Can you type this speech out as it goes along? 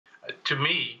To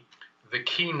me, the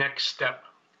key next step,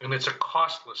 and it's a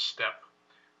costless step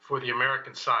for the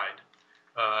American side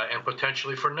and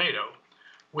potentially for NATO,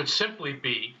 would simply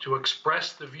be to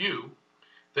express the view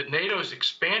that NATO's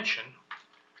expansion,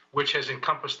 which has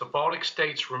encompassed the Baltic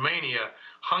states, Romania,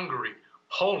 Hungary,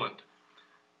 Poland,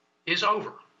 is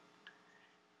over.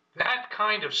 That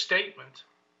kind of statement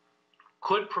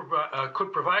could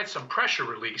provide some pressure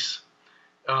release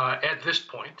at this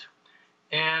point,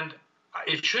 and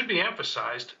it should be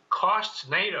emphasized, costs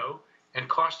NATO and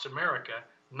costs America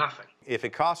nothing. If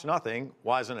it costs nothing,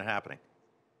 why isn't it happening?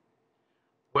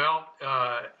 Well,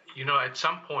 you know, at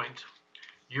some point,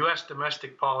 U.S.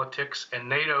 domestic politics and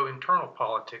NATO internal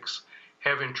politics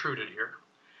have intruded here.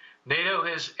 NATO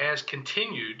has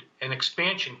continued an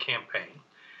expansion campaign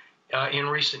in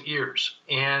recent years,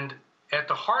 and at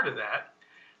the heart of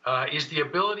that is the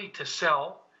ability to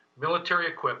sell military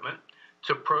equipment,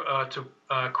 to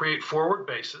create forward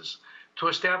bases, to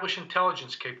establish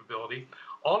intelligence capability.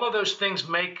 All of those things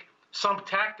make some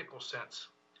tactical sense.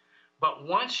 But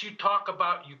once you talk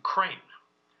about Ukraine,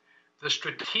 the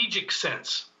strategic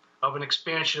sense of an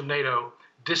expansion of NATO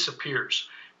disappears.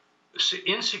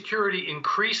 Insecurity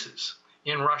increases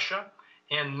in Russia,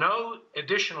 and no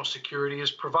additional security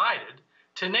is provided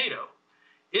to NATO.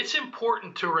 It's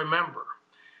important to remember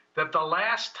that the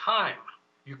last time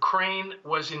Ukraine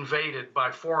was invaded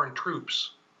by foreign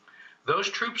troops, those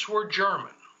troops were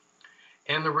German,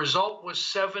 and the result was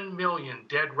 7 million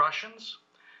dead Russians,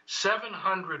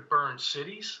 700 burned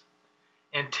cities,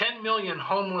 and 10 million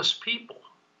homeless people.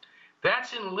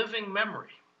 That's in living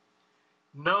memory.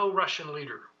 No Russian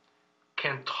leader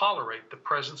can tolerate the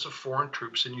presence of foreign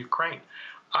troops in Ukraine.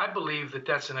 I believe that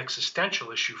that's an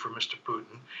existential issue for Mr.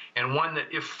 Putin, and one that,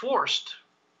 if forced,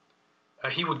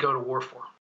 he would go to war for.